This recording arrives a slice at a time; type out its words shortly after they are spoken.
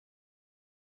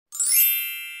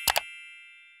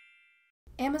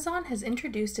Amazon has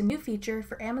introduced a new feature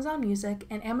for Amazon Music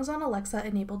and Amazon Alexa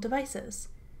enabled devices.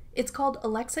 It's called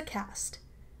Alexa Cast.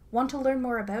 Want to learn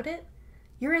more about it?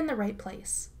 You're in the right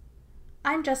place.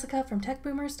 I'm Jessica from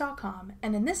TechBoomers.com,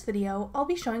 and in this video, I'll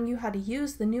be showing you how to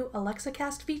use the new Alexa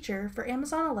Cast feature for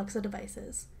Amazon Alexa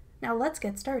devices. Now let's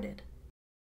get started.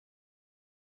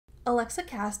 Alexa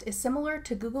Cast is similar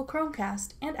to Google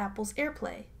Chromecast and Apple's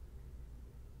AirPlay.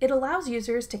 It allows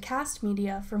users to cast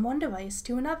media from one device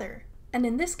to another, and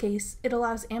in this case, it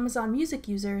allows Amazon Music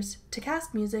users to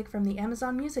cast music from the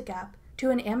Amazon Music app to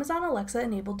an Amazon Alexa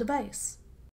enabled device.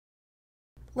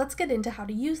 Let's get into how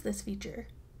to use this feature.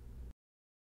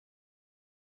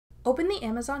 Open the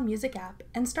Amazon Music app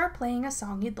and start playing a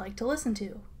song you'd like to listen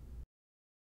to.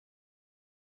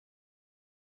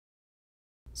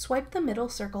 Swipe the middle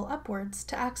circle upwards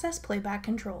to access playback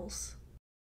controls.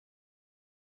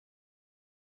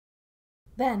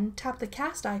 Then tap the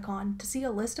cast icon to see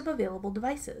a list of available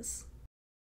devices.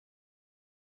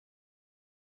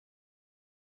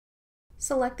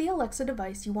 Select the Alexa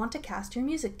device you want to cast your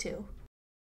music to.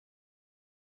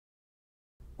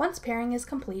 Once pairing is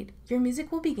complete, your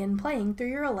music will begin playing through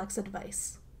your Alexa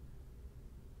device.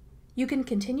 You can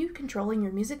continue controlling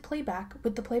your music playback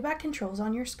with the playback controls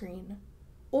on your screen,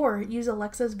 or use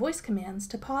Alexa's voice commands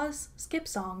to pause, skip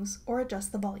songs, or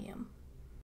adjust the volume.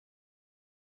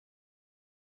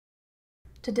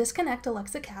 To disconnect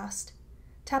Alexa Cast,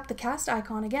 tap the cast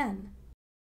icon again.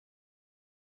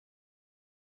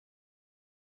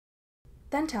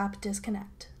 Then tap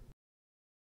Disconnect.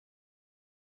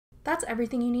 That's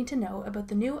everything you need to know about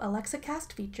the new Alexa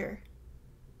Cast feature.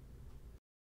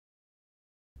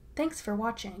 Thanks for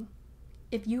watching.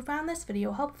 If you found this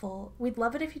video helpful, we'd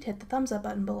love it if you'd hit the thumbs up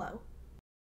button below.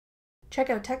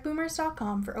 Check out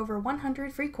TechBoomers.com for over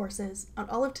 100 free courses on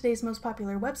all of today's most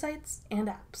popular websites and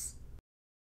apps.